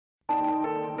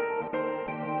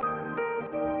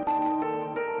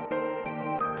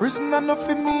Prison enough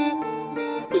for me.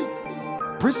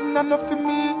 Prison enough for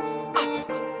me.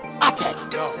 I tell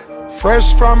you.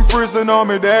 Fresh from prison, oh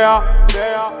me there.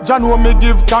 John when me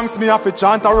give thanks, me have to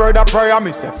chant a word of prayer.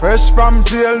 Me say fresh from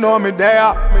jail, no me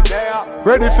there.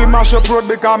 Ready for mash up road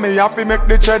because me have to make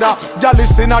the cheddar. Y'all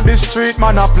listen at the street,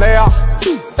 man a player.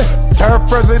 Turf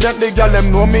president, the girl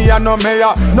them know me and no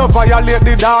mayor. No violate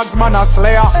the dogs, man a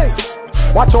slayer.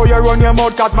 Watch how you run your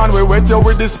mouth, cause man we wet you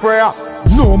with the sprayer.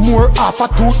 No more half a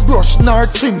toothbrush nor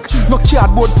chink. No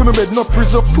cardboard for me bed, no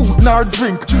prison food nor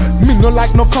drink. Me no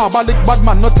like no carbolic, bad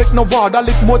man no take no water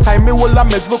lick. More time me will a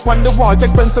mess, look on the wall,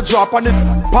 take pencil drop on it.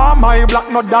 Palm my black,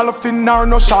 no dolphin nor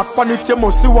no shark on it. You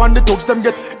must see one the thugs them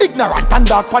get ignorant and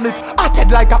dark on it. Head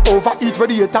like a overeat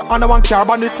radiator and I want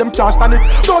carbon it, them can't stand it.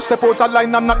 Don't step out of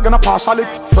line, I'm not gonna partial it.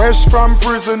 Fresh from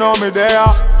prison, oh me there.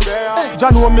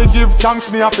 John when me give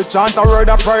thanks, me have to chant a word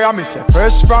of prayer. Me say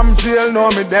fresh from jail, no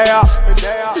me there.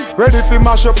 Ready for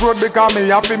mash up road because me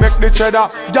have to make the cheddar.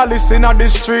 Y'all listen at the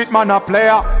street, man a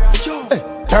player.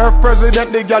 Turf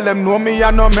president, the girl them know me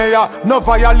and no mayor. No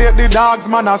violate the dogs,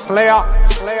 man a slayer.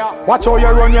 Watch how you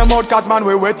run your mouth, cause man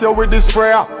we wet you with the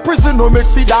sprayer. Prison no make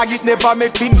fi dog, it never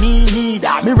make fi me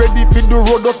neither. Me ready fi do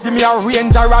road, just give me a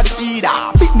ranger a teeter.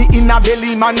 Beat me in a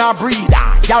belly, man a breeder.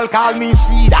 Y'all call me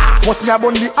cedar. Must me a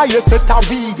bun the highest set of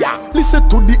video. Listen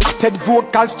to the acted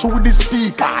vocals through the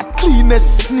speaker.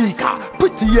 Cleanest sneaker,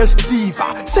 prettiest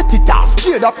diva. Set it off,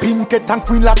 Jada Pinkett and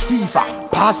Queen Latifah.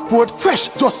 Passport fresh,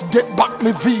 just get back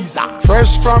me visa.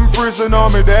 Fresh from prison, oh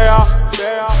me there.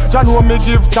 John when me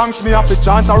give thanks, me have to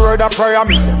chant a word of prayer.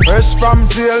 Me say fresh from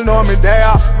jail, no me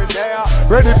there.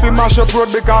 Ready for mash up road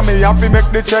because me have to make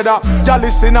the cheddar. Y'all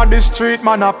listen at the street,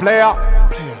 man a player.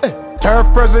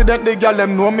 Turf president, the girl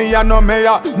them know me and no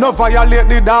mayor. No violate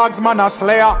the dogs, man a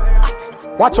slayer.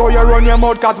 Watch how you run your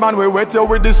mouth, cause man we wet you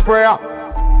with the sprayer.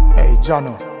 Hey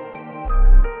Jono,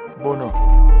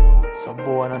 Bono, some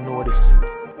boy wanna know this.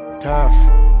 Turf,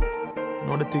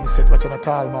 know the thing set watching at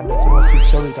all, man. Them for no see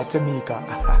Sharita Tamika.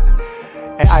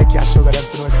 Hey I can't sugar them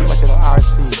for no see watching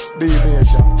RC, D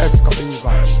Major,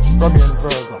 Escobar, Rummy and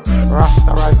Virgo,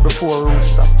 Rasta rise before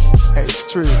Rooster. Hey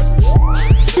street.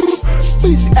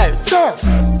 Hey, turf.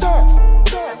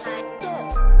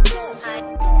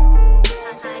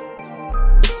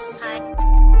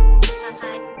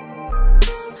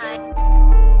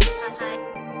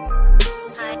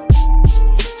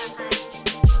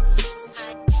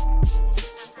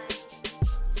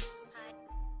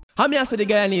 How me answer the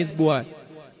Guyanese boy?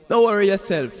 Don't worry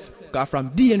yourself, cause from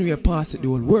DNA pass it, the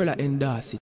whole world will endorse it.